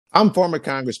I'm former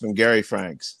Congressman Gary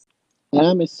Franks. And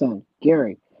I'm his son,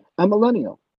 Gary, a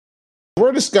millennial.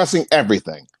 We're discussing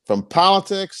everything from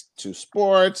politics to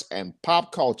sports and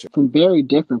pop culture. From very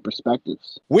different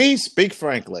perspectives. We speak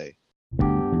frankly.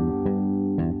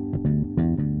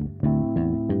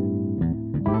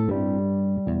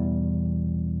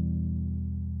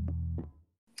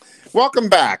 Welcome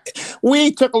back.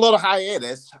 We took a little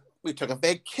hiatus. We took a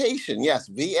vacation. Yes,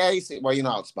 V-A-C. Well, you know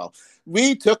how it's spelled.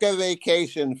 We took a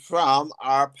vacation from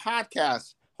our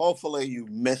podcast. Hopefully you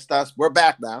missed us. We're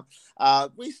back now.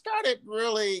 We started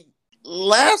really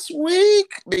last week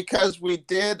because we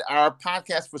did our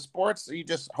podcast for sports.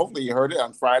 Hopefully you heard it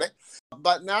on Friday.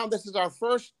 But now this is our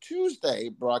first Tuesday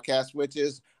broadcast, which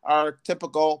is our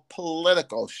typical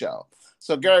political show.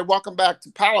 So Gary, welcome back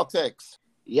to politics.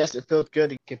 Yes, it feels good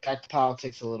to get back to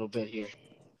politics a little bit here.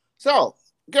 So,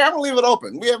 Gary, I'm going to leave it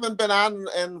open. We haven't been on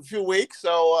in a few weeks,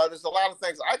 so there's a lot of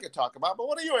things I could talk about. But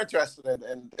what are you interested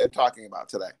in talking about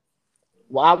today?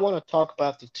 Well, I want to talk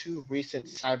about the two recent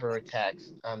cyber attacks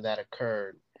that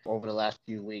occurred over the last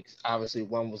few weeks. Obviously,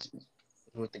 one was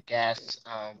with the gas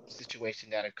situation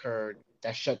that occurred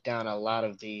that shut down a lot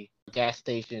of the gas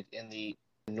stations in the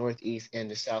northeast and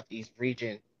the southeast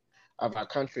region of our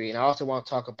country. And I also want to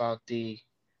talk about the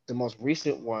most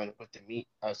recent one with the meat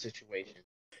situation.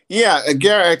 Yeah,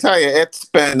 Gary, I tell you, it's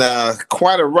been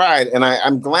quite a ride, and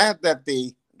I'm glad that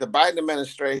the Biden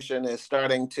administration is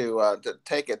starting to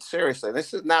take it seriously.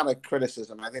 This is not a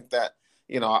criticism. I think that,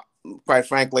 quite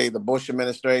frankly, the Bush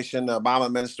administration, the Obama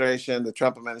administration, the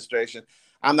Trump administration,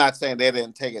 I'm not saying they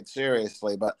didn't take it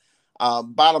seriously, but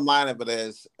bottom line of it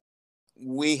is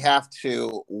we have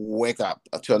to wake up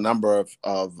to a number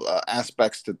of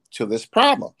aspects to this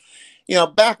problem.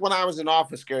 Back when I was in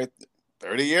office, Gary,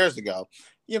 30 years ago,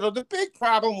 the big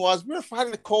problem was we were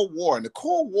fighting the Cold War. And the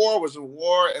Cold War was a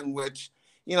war in which,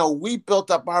 we built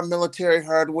up our military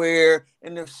hardware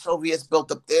and the Soviets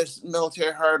built up their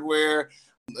military hardware.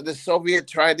 The Soviet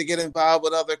tried to get involved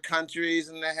with other countries,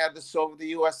 and they had the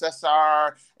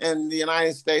USSR, and the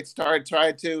United States tried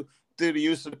to, through the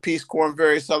use of the Peace Corps and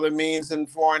various other means and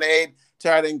foreign aid,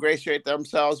 try to ingratiate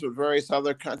themselves with various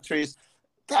other countries.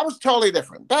 That was totally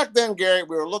different. Back then, Gary,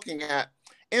 we were looking at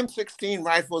M16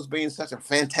 rifles being such a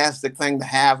fantastic thing to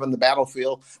have on the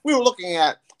battlefield. We were looking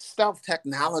at stealth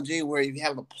technology where you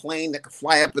have a plane that can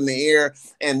fly up in the air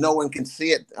and no one can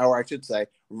see it, or I should say,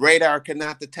 radar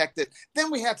cannot detect it.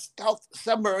 Then we had stealth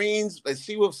submarines, the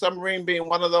Seawolf submarine being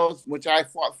one of those, which I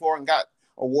fought for and got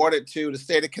awarded to the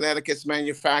state of Connecticut's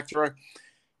manufacturer.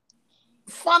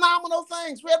 Phenomenal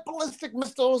things. We had ballistic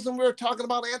missiles, and we were talking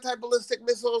about anti-ballistic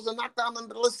missiles and knockdown on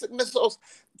ballistic missiles.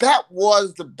 That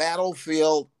was the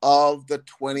battlefield of the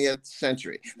 20th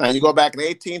century. Now, you go back in the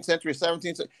 18th century,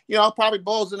 17th century, probably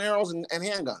bows and arrows and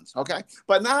handguns, okay?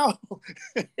 But now,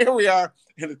 here we are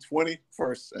in the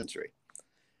 21st century.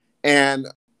 And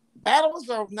battles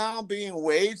are now being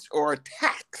waged, or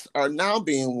attacks are now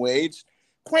being waged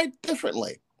quite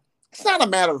differently. It's not a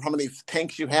matter of how many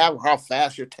tanks you have or how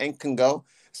fast your tank can go.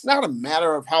 It's not a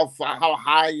matter of how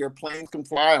high your planes can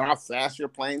fly or how fast your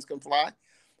planes can fly.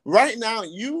 Right now,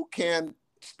 you can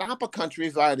stop a country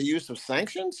via the use of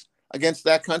sanctions against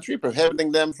that country,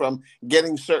 prohibiting them from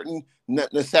getting certain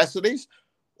necessities,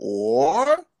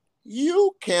 or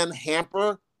you can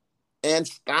hamper and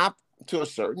stop, to a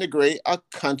certain degree, a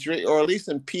country, or at least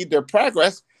impede their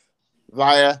progress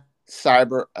via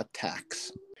cyber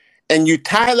attacks. And you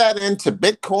tie that into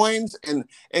Bitcoins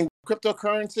and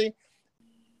cryptocurrency,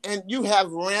 and you have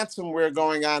ransomware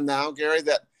going on now, Gary,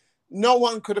 that no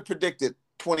one could have predicted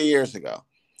 20 years ago.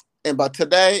 But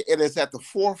today, it is at the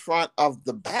forefront of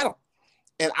the battle.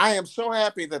 And I am so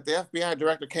happy that the FBI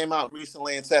director came out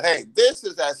recently and said, hey, this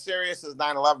is as serious as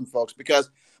 9/11, folks, because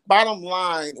bottom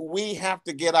line, we have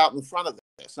to get out in front of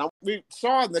this. Now, we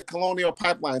saw in the Colonial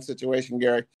Pipeline situation,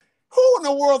 Gary, who in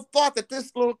the world thought that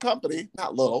this little company,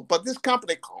 not little, but this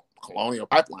company, Colonial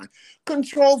Pipeline,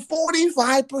 controlled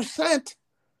 45%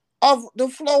 of the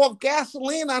flow of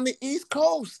gasoline on the East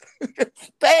Coast?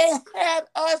 They had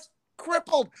us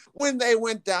crippled when they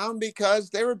went down because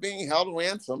they were being held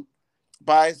ransom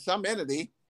by some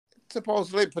entity,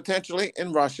 supposedly, potentially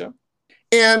in Russia.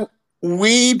 And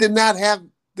we did not have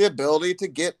the ability to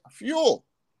get fuel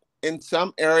in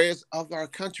some areas of our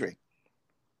country.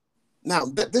 Now,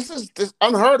 this is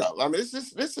unheard of. I mean,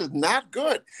 this is not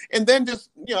good. And then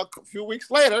just, a few weeks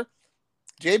later,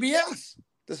 JBS,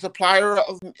 the supplier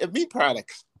of meat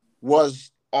products,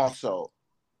 was also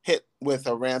hit with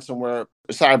a ransomware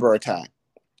cyber attack.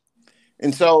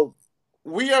 And so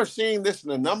we are seeing this in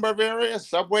a number of areas,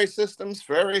 subway systems,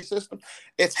 ferry systems.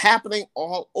 It's happening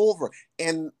all over.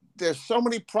 And there's so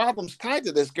many problems tied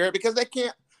to this, Gary, because they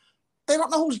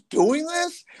don't know who's doing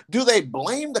this. Do they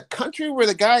blame the country where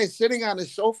the guy is sitting on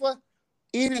his sofa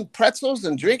eating pretzels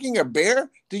and drinking a beer?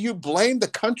 Do you blame the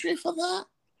country for that?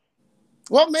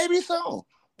 Well, maybe so.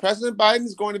 President Biden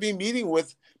is going to be meeting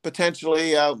with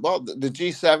potentially, the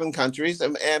G7 countries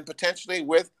and potentially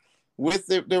with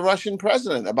the Russian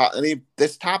president about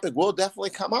this topic will definitely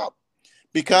come up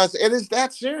because it is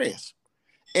that serious.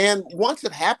 And once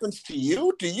it happens to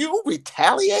you, do you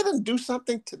retaliate and do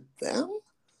something to them?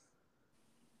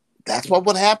 That's what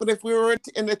would happen if we were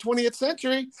in the 20th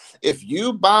century. If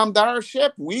you bombed our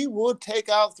ship, we would take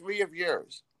out 3 of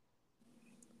yours.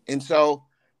 And so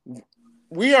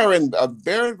we are in a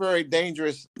very, very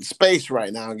dangerous space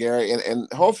right now, Gary. And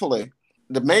hopefully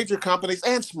the major companies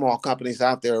and small companies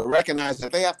out there recognize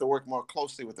that they have to work more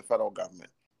closely with the federal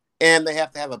government. And they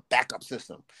have to have a backup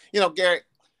system. Gary,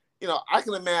 I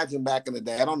can imagine back in the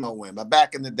day, I don't know when, but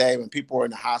back in the day when people were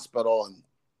in the hospital and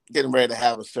getting ready to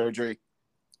have a surgery,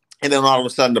 and then all of a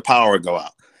sudden the power would go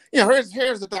out. Here's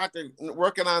the doctor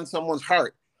working on someone's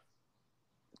heart,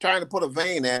 trying to put a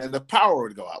vein in, and the power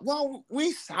would go out. Well,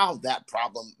 we solved that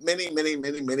problem many, many,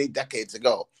 many, many decades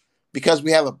ago because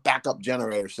we have a backup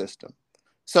generator system.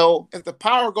 So if the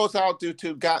power goes out due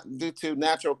to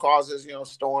natural causes,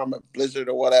 storm, a blizzard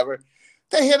or whatever,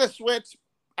 they hit a switch,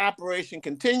 operation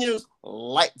continues,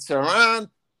 lights are on,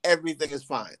 everything is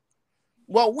fine.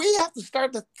 Well, we have to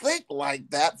start to think like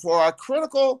that for our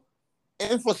critical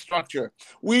infrastructure.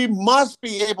 We must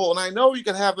be able, and I know you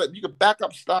can back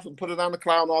up stuff and put it on the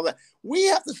cloud and all that. We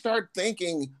have to start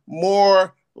thinking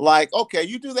more like, okay,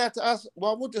 you do that to us,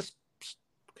 well, we'll just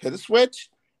hit a switch,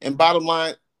 and bottom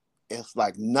line, it's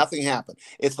like nothing happened.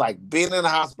 It's like being in a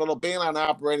hospital, being on an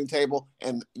operating table,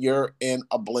 and you're in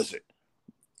a blizzard.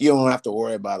 You don't have to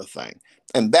worry about a thing.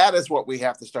 And that is what we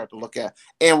have to start to look at.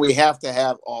 And we have to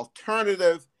have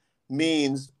alternative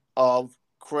means of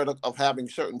having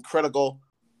certain critical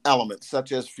elements,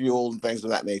 such as fuel and things of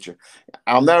that nature.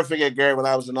 I'll never forget, Gary, when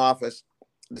I was in office,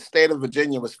 the state of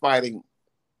Virginia was fighting,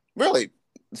 really,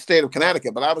 the state of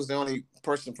Connecticut, but I was the only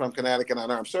person from Connecticut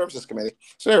on Armed Services Committee.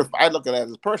 So I look at it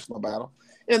as a personal battle.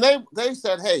 And they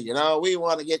said, hey, we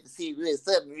want to get the Seawolf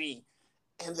submarine.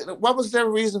 And what was their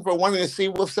reason for wanting the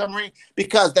Seawolf submarine?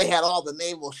 Because they had all the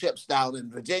naval ships down in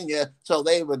Virginia, so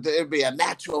it'd be a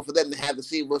natural for them to have the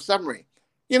Seawolf submarine.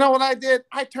 You know what I did?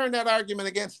 I turned that argument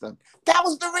against them. That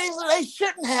was the reason they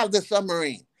shouldn't have the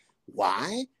submarine.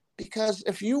 Why? Because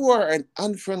if you were an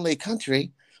unfriendly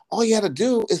country, all you had to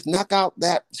do is knock out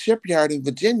that shipyard in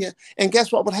Virginia, and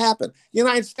guess what would happen? The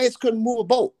United States couldn't move a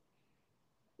boat.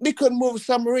 We couldn't move a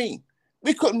submarine.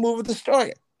 We couldn't move a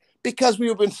destroyer because we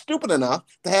have been stupid enough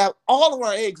to have all of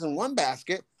our eggs in one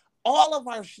basket, all of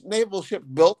our naval ships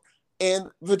built in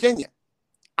Virginia.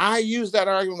 I used that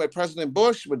argument with President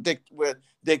Bush, with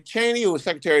Dick Cheney, who was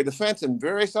Secretary of Defense, and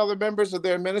various other members of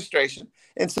their administration,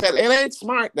 and said, it ain't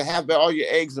smart to have all your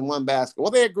eggs in one basket.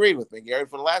 Well, they agreed with me, Gary.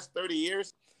 For the last 30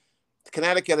 years,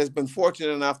 Connecticut has been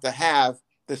fortunate enough to have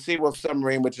the Seawolf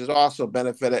submarine, which has also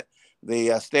benefited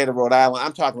the state of Rhode Island.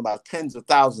 I'm talking about tens of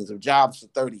thousands of jobs for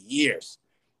 30 years.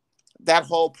 That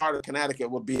whole part of Connecticut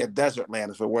would be a desert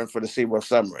land if it weren't for the Seawolf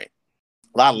submarine.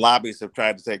 A lot of lobbyists have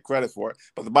tried to take credit for it,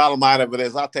 but the bottom line of it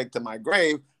is I'll take to my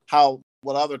grave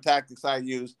what other tactics I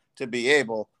used to be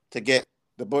able to get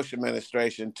the Bush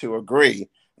administration to agree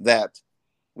that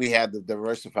we had to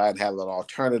diversify and have an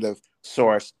alternative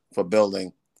source for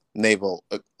building naval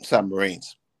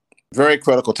submarines. Very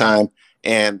critical time.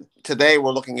 And today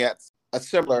we're looking at a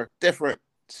similar, different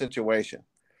situation.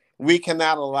 We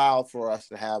cannot allow for us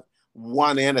to have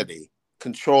one entity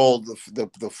control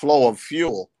the flow of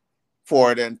fuel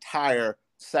for an entire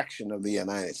section of the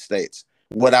United States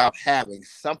without having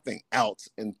something else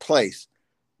in place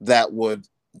that would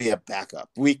be a backup.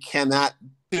 We cannot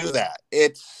do that.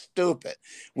 It's stupid.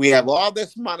 We have all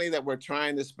this money that we're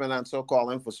trying to spend on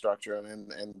so-called infrastructure,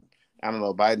 and I don't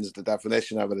know, the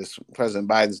definition of it is President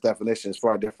Biden's definition is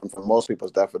far different from most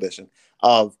people's definition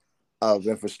of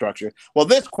infrastructure. Well,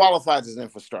 this qualifies as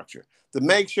infrastructure to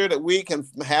make sure that we can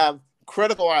have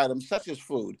critical items such as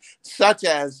food, such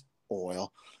as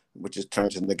oil, which is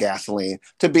turns into gasoline,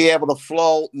 to be able to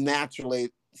flow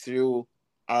naturally through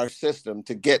our system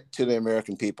to get to the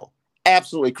American people.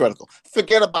 Absolutely critical.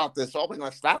 Forget about this. Oh, we're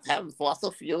going to stop having fossil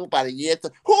fuel by the year.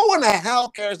 Who in the hell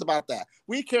cares about that?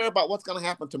 We care about what's going to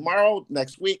happen tomorrow,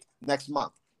 next week, next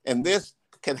month. And this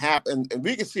can happen. And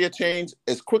we can see a change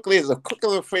as quickly as a click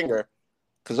of a finger,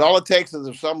 because all it takes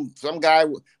is some guy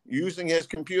using his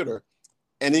computer,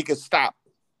 and he could stop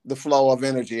the flow of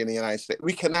energy in the United States.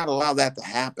 We cannot allow that to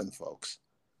happen, folks.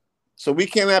 So we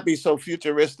cannot be so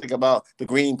futuristic about the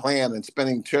green plan and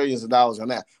spending trillions of dollars on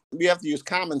that. We have to use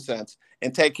common sense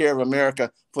and take care of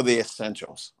America for the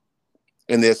essentials.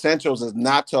 And the essentials is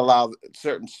not to allow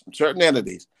certain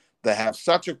entities that have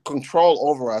such a control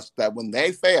over us that when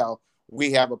they fail,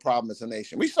 we have a problem as a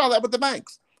nation. We saw that with the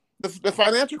banks. The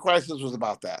financial crisis was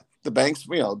about that. The banks,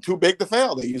 too big to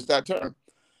fail. They used that term.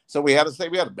 So we had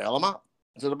to bail them out.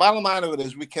 So the bottom line of it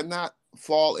is we cannot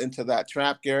fall into that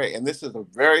trap, Gary. And this is a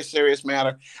very serious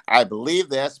matter. I believe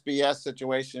the SBS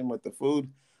situation with the food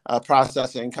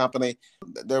processing company,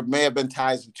 there may have been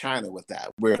ties to China with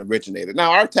that, where it originated.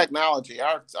 Now, our technology,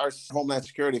 our Homeland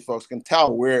Security folks can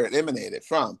tell where it emanated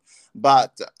from.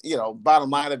 But, bottom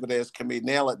line of it is, can we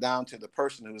nail it down to the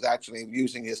person who's actually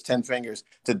using his 10 fingers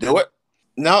to do it?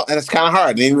 No, and it's kind of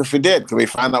hard. And even if we did, can we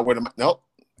find out nope,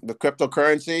 the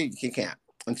cryptocurrency, he can't.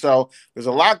 And so there's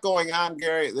a lot going on,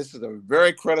 Gary. This is a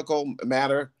very critical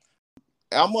matter,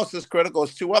 almost as critical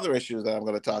as two other issues that I'm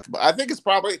going to talk about. I think it's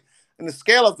probably, in the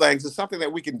scale of things, it's something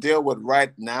that we can deal with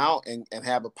right now and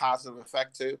have a positive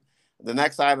effect to. The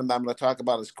next item that I'm going to talk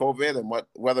about is COVID and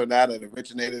whether or not it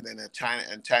originated in a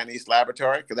Chinese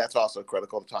laboratory, because that's also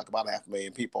critical to talk about.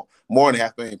 500,000 people, more than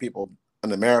 500,000 people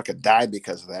in America died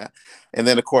because of that. And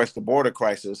then, of course, the border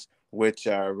crisis, which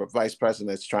our vice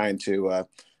president is trying to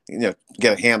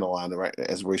get a handle on right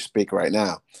as we speak right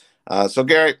now. So,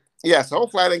 Gary, yes,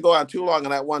 hopefully I didn't go on too long in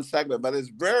that one segment, but it's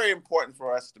very important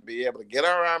for us to be able to get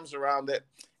our arms around it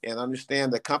and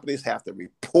understand that companies have to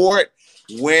report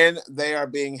when they are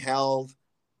being held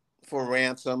for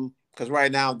ransom, because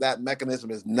right now that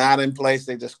mechanism is not in place.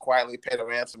 They just quietly pay the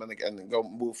ransom and go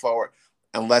move forward,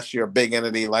 unless you're a big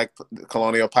entity like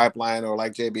Colonial Pipeline or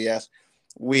like JBS.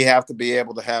 We have to be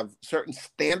able to have certain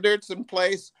standards in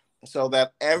place so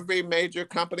that every major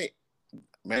company,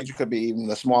 major could be even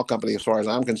a small company as far as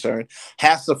I'm concerned,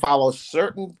 has to follow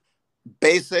certain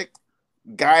basic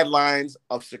guidelines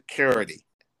of security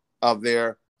of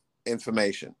their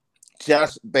information.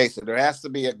 Just basic. There has to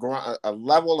be a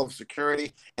level of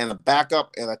security and a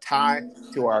backup and a tie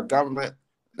to our government,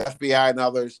 the FBI and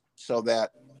others, so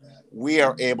that we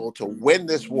are able to win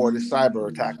this war, this cyber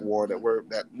attack war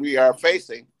that we are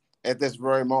facing at this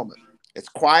very moment. It's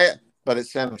quiet, but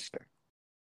it's sinister.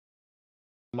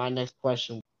 My next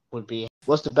question would be,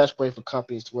 what's the best way for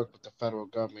companies to work with the federal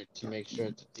government to make sure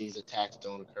that these attacks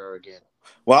don't occur again?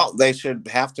 Well, they should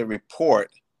have to report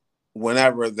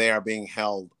whenever they are being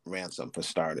held ransom, for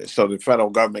starters, so the federal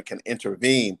government can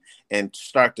intervene and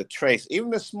start to trace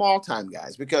even the small time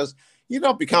guys, because you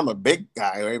don't become a big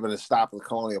guy or even to stop the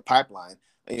Colonial Pipeline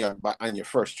on your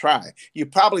first try. You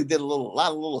probably did a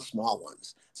lot of little small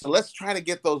ones. So let's try to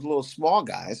get those little small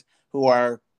guys who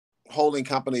are holding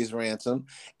companies ransom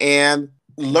and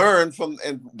learn from,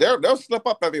 and they'll slip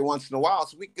up every once in a while,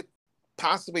 so we could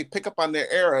possibly pick up on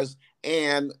their errors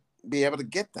and be able to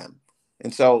get them.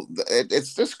 And so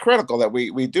it's just critical that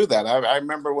we do that. I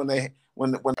remember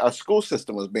when our school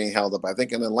system was being held up, I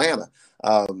think in Atlanta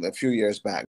a few years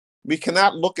back. We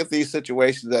cannot look at these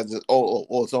situations as,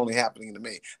 it's only happening to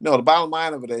me. No, the bottom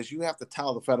line of it is you have to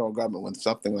tell the federal government when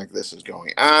something like this is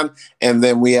going on, and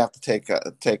then we have to take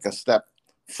a step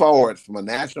forward from a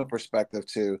national perspective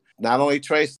to not only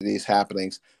trace these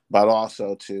happenings, but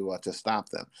also to stop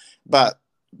them. But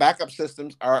backup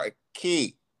systems are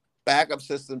key. Backup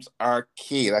systems are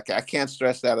key. Like, I can't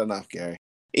stress that enough, Gary.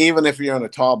 Even if you're in a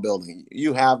tall building,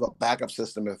 you have a backup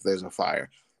system if there's a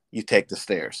fire. You take the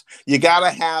stairs. You got to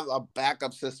have a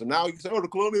backup system. Now you can say, the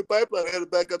Colonial Pipeline had a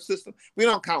backup system. We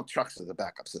don't count trucks as a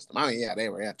backup system. I mean, yeah, they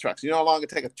had trucks. You no longer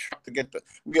take a truck to get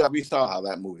we saw how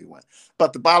that movie went.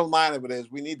 But the bottom line of it is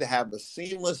we need to have a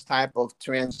seamless type of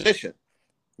transition,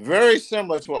 very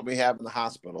similar to what we have in the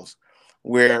hospitals,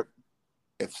 where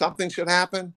if something should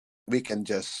happen, we can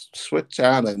just switch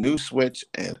on a new switch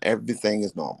and everything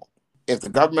is normal. If the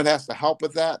government has to help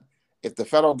with that, if the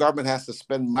federal government has to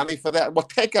spend money for that, well,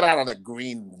 take it out of the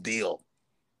Green Deal.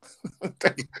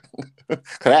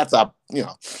 That's a,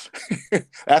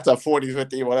 that's a 40,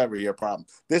 50, whatever year problem.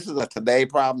 This is a today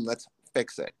problem. Let's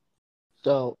fix it.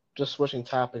 So just switching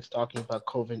topics, talking about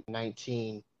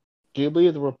COVID-19, do you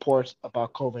believe the reports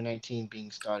about COVID-19 being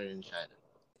started in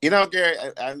China? Gary,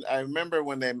 I remember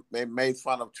when they made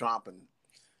fun of Trump and,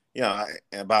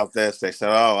 about this. They said,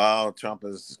 oh, Trump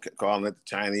is calling it the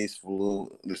Chinese flu.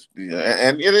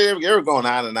 And they were going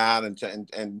on,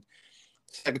 and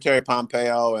Secretary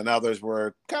Pompeo and others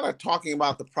were kind of talking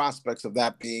about the prospects of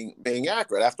that being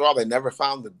accurate. After all, they never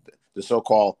found the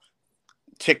so-called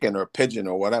chicken or pigeon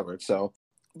or whatever. So,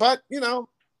 but,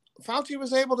 Fauci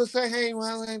was able to say, hey,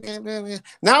 well,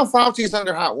 now Fauci's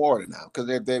under hot water now because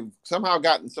they've somehow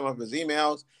gotten some of his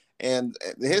emails And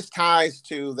his ties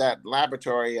to that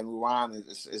laboratory in Wuhan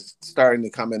is starting to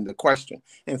come into question.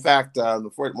 In fact,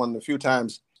 one of the few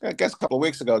times, I guess a couple of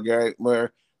weeks ago, Gary,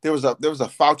 where there was a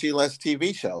Fauci-less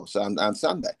TV show on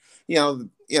Sunday.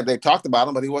 They talked about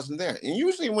him, but he wasn't there. And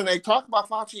usually when they talk about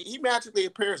Fauci, he magically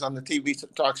appears on the TV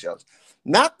talk shows.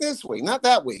 Not this week, not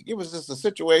that week. It was just a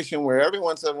situation where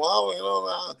everyone said,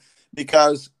 well,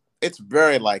 because it's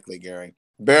very likely, Gary,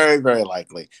 very, very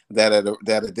likely that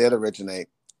it did originate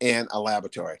in a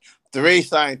laboratory. 3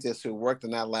 scientists who worked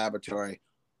in that laboratory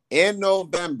in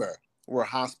November were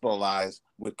hospitalized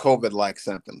with COVID-like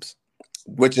symptoms,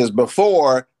 which is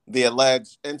before the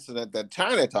alleged incident that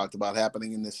China talked about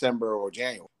happening in December or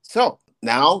January. So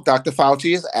now Dr.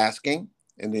 Fauci is asking,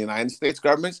 and the United States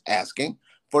government is asking,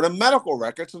 for the medical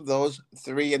records of those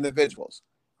 3 individuals,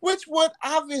 which would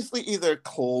obviously either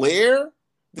clear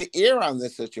the air on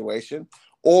this situation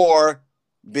or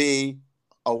be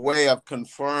a way of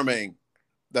confirming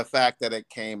the fact that it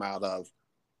came out of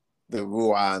the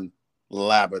Wuhan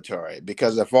laboratory.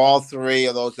 Because if all 3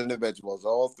 of those individuals,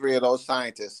 all 3 of those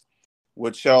scientists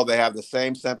would show they have the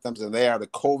same symptoms and they are the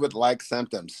COVID-like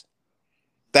symptoms,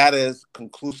 that is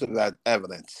conclusive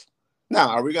evidence. Now,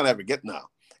 are we going to ever get no?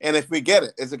 And if we get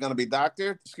it, is it going to be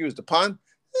doctored? Excuse the pun.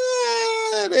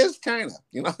 It is China,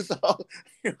 so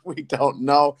we don't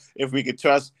know if we could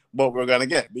trust what we're going to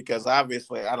get, because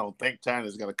obviously I don't think China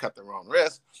is going to cut their own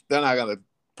wrist. They're not going to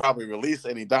probably release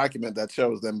any document that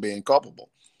shows them being culpable.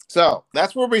 So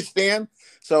that's where we stand.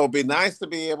 So it'd be nice to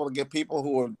be able to get people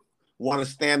who would want to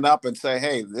stand up and say,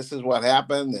 hey, this is what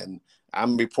happened, and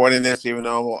I'm reporting this, even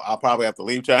though I'll probably have to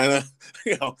leave China.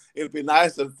 It'd be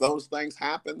nice if those things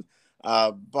happen,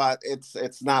 but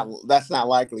that's not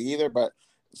likely either. But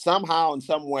somehow, in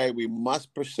some way, we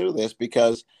must pursue this,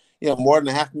 because more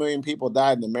than 500,000 people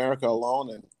died in America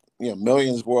alone, and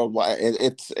millions worldwide.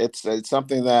 It's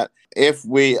something that if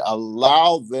we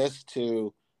allow this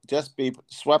to just be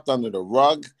swept under the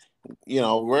rug,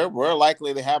 we're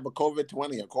likely to have a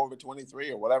COVID-20 or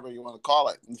COVID-23 or whatever you want to call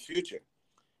it in the future.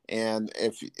 And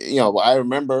if I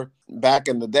remember back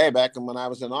in the day, back when I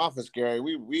was in office, Gary,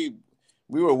 we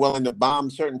were willing to bomb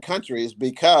certain countries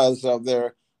because of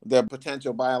their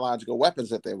potential biological weapons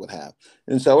that they would have.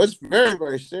 And so it's very,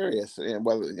 very serious. And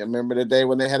I remember the day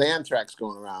when they had anthrax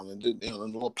going around, and the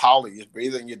little poly, you're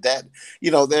breathing, you're dead.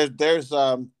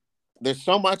 There's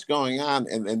so much going on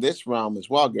in this realm as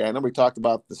well, Gary. I know we talked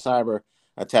about the cyber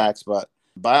attacks, but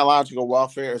biological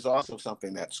warfare is also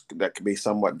something that could be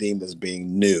somewhat deemed as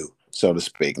being new, so to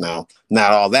speak. Now,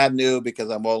 not all that new, because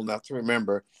I'm old enough to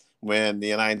remember when the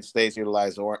United States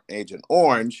utilized Agent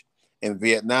Orange in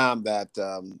Vietnam. That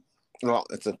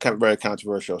it's a very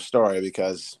controversial story,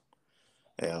 because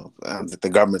the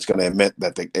government's going to admit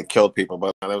that it killed people,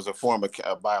 but there was a form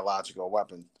of biological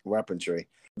weaponry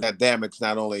that damaged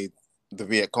not only the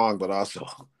Viet Cong, but also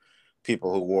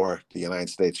people who wore the United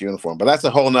States uniform. But that's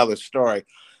a whole nother story.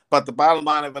 But the bottom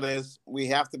line of it is, we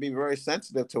have to be very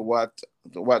sensitive to what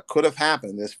could have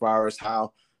happened as far as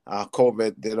how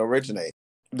COVID did originate.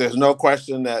 There's no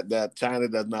question that China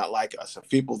does not like us. If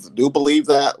people do believe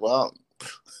that, well,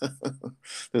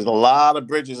 there's a lot of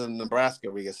bridges in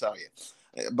Nebraska we can sell you.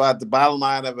 But the bottom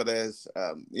line of it is,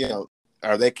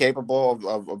 are they capable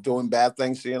of doing bad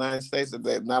things to the United States?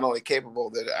 They're not only capable,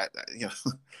 that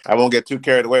I won't get too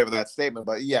carried away with that statement,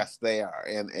 but yes, they are.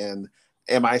 And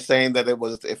am I saying that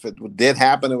if it did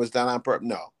happen, it was done on purpose?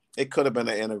 No, it could have been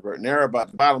an inadvertent error. But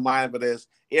the bottom line of it is,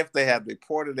 if they had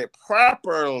reported it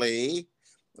properly,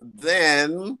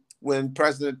 then when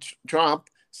President Trump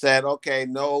said, okay,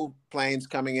 no planes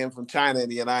coming in from China in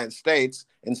the United States,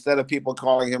 instead of people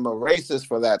calling him a racist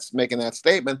for making that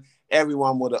statement,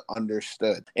 everyone would have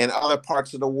understood. And other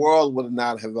parts of the world would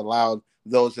not have allowed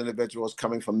those individuals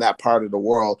coming from that part of the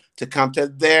world to come to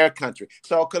their country.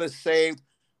 So it could have saved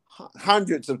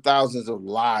hundreds of thousands of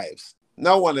lives.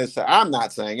 No one is, I'm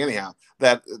not saying anyhow,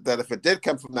 that if it did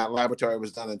come from that laboratory, it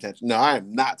was done intentionally. No, I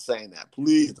am not saying that.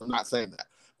 Please, I'm not saying that.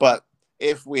 But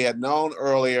if we had known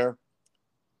earlier,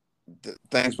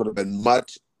 things would have been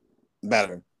much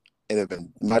better. It'd have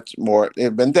been much more, it'd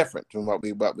have been different from what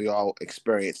we all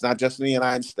experienced, not just in the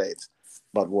United States,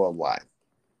 but worldwide.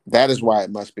 That is why it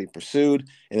must be pursued,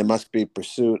 and it must be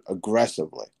pursued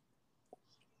aggressively.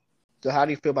 So how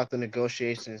do you feel about the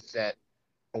negotiations that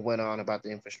went on about the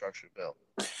infrastructure bill?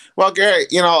 Well, Gary,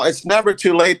 it's never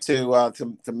too late to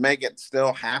make it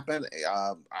still happen.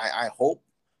 I hope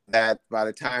that by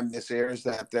the time this airs,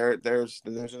 that there's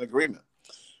an agreement.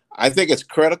 I think it's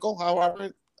critical,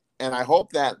 however, and I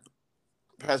hope that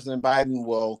President Biden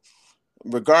will,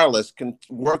 regardless, can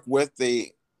work with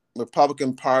the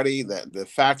Republican Party, the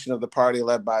faction of the party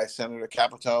led by Senator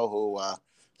Capito, who is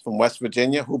from West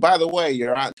Virginia, who, by the way,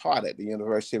 your aunt taught at the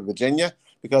University of Virginia,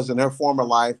 because in her former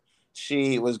life,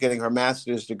 she was getting her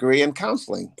master's degree in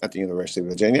counseling at the University of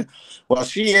Virginia. Well,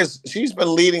 she's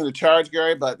been leading the charge,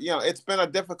 Gary, but, it's been a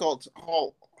difficult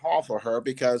haul for her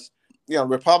because,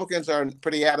 Republicans are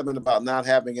pretty adamant about not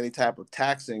having any type of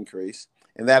tax increase,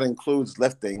 and that includes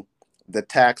lifting the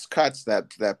tax cuts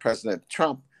that President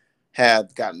Trump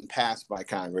had gotten passed by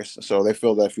Congress. So they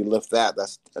feel that if you lift that,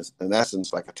 that's in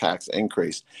essence like a tax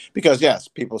increase. Because yes,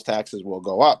 people's taxes will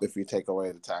go up if you take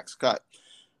away the tax cut.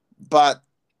 But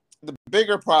the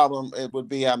bigger problem, it would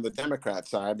be on the Democrat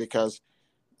side, because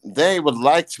they would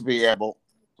like to be able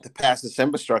to pass this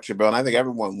infrastructure bill. And I think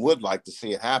everyone would like to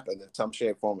see it happen in some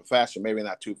shape, form, or fashion. Maybe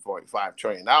not $245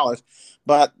 trillion,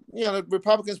 but the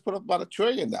Republicans put up about $1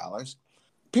 trillion.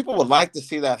 People would like to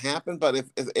see that happen, but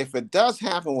if it does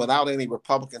happen without any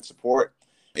Republican support,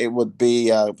 it would be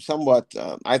somewhat,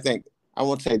 I think, I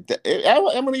won't say,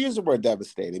 I'm going to use the word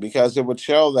devastating, because it would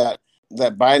show that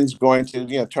Biden's going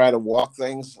to, try to walk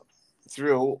things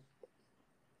through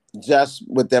just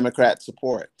with Democrat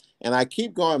support. And I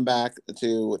keep going back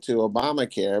to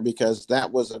Obamacare, because that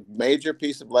was a major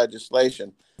piece of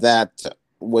legislation that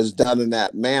was done in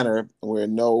that manner, where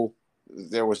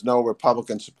there was no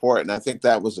Republican support. And I think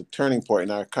that was a turning point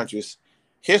in our country's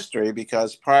history,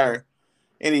 because prior,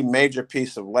 any major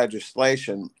piece of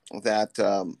legislation that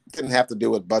didn't have to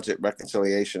do with budget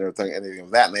reconciliation or anything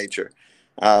of that nature.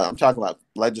 I'm talking about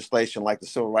legislation like the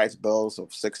Civil Rights Bills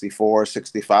of 64,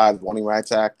 65, the Voting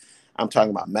Rights Act. I'm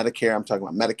talking about Medicare. I'm talking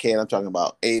about Medicaid. I'm talking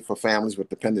about aid for families with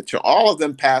dependent children. All of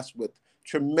them passed with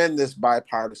tremendous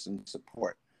bipartisan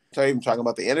support. So even talking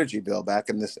about the energy bill back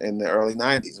in the early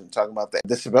 90s, and talking about the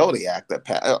Disability Act that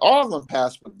passed, all of them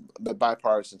passed with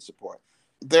bipartisan support.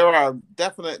 There are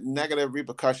definite negative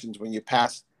repercussions when you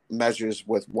pass measures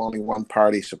with only one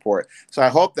party support. So I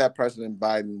hope that President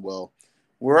Biden will,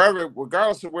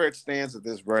 regardless of where it stands at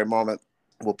this very moment,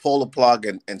 will pull the plug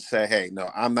and say, hey, no,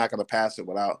 I'm not going to pass it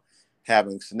without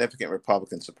having significant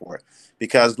Republican support.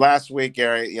 Because last week,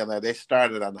 Gary, they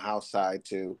started on the House side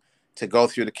to go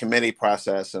through the committee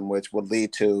process, in which would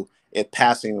lead to it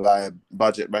passing via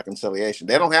budget reconciliation.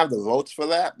 They don't have the votes for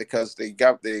that, because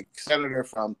the senator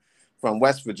from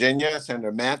West Virginia,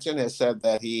 Senator Manchin, has said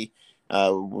that he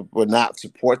would not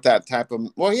support that type of.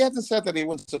 Well, he hasn't said that he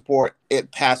would support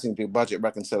it passing through budget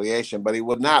reconciliation, but he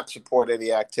would not support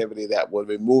any activity that would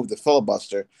remove the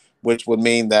filibuster, which would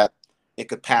mean that it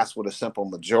could pass with a simple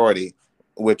majority,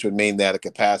 which would mean that it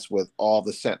could pass with all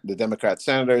the Democrat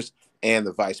senators and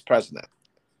the vice president.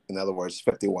 In other words,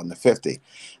 51-50.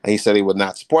 And he said he would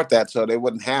not support that, so they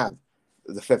wouldn't have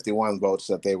the 51 votes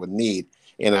that they would need.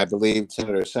 And I believe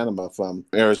Senator Sinema from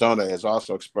Arizona has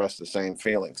also expressed the same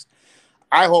feelings.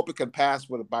 I hope it can pass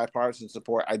with a bipartisan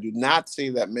support. I do not see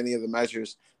that many of the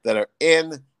measures that are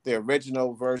in the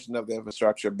original version of the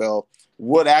infrastructure bill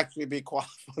would actually be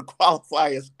qualify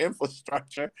as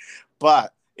infrastructure.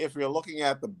 But if you're looking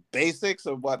at the basics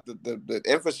of what the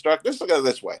infrastructure, let's look at it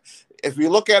this way. If you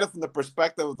look at it from the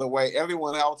perspective of the way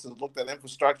everyone else has looked at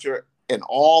infrastructure in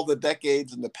all the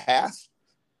decades in the past,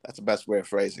 that's the best way of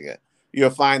phrasing it. You'll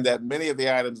find that many of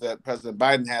the items that President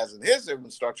Biden has in his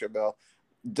infrastructure bill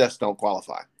just don't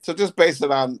qualify. So just base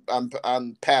it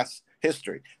on past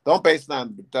history. Don't base it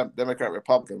on Democrat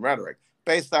Republican rhetoric.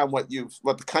 Based on what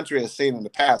the country has seen in the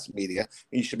past media,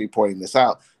 you should be pointing this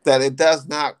out, that it does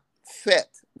not fit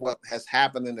what has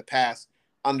happened in the past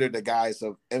under the guise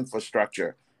of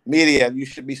infrastructure. Media, you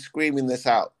should be screaming this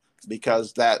out,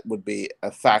 because that would be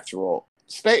a factual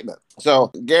statement. So,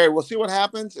 Gary, we'll see what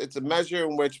happens. It's a measure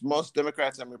in which most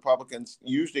Democrats and Republicans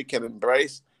usually can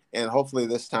embrace, and hopefully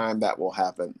this time that will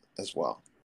happen as well.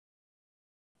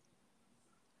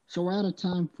 So we're out of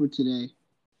time for today.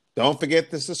 Don't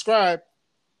forget to subscribe.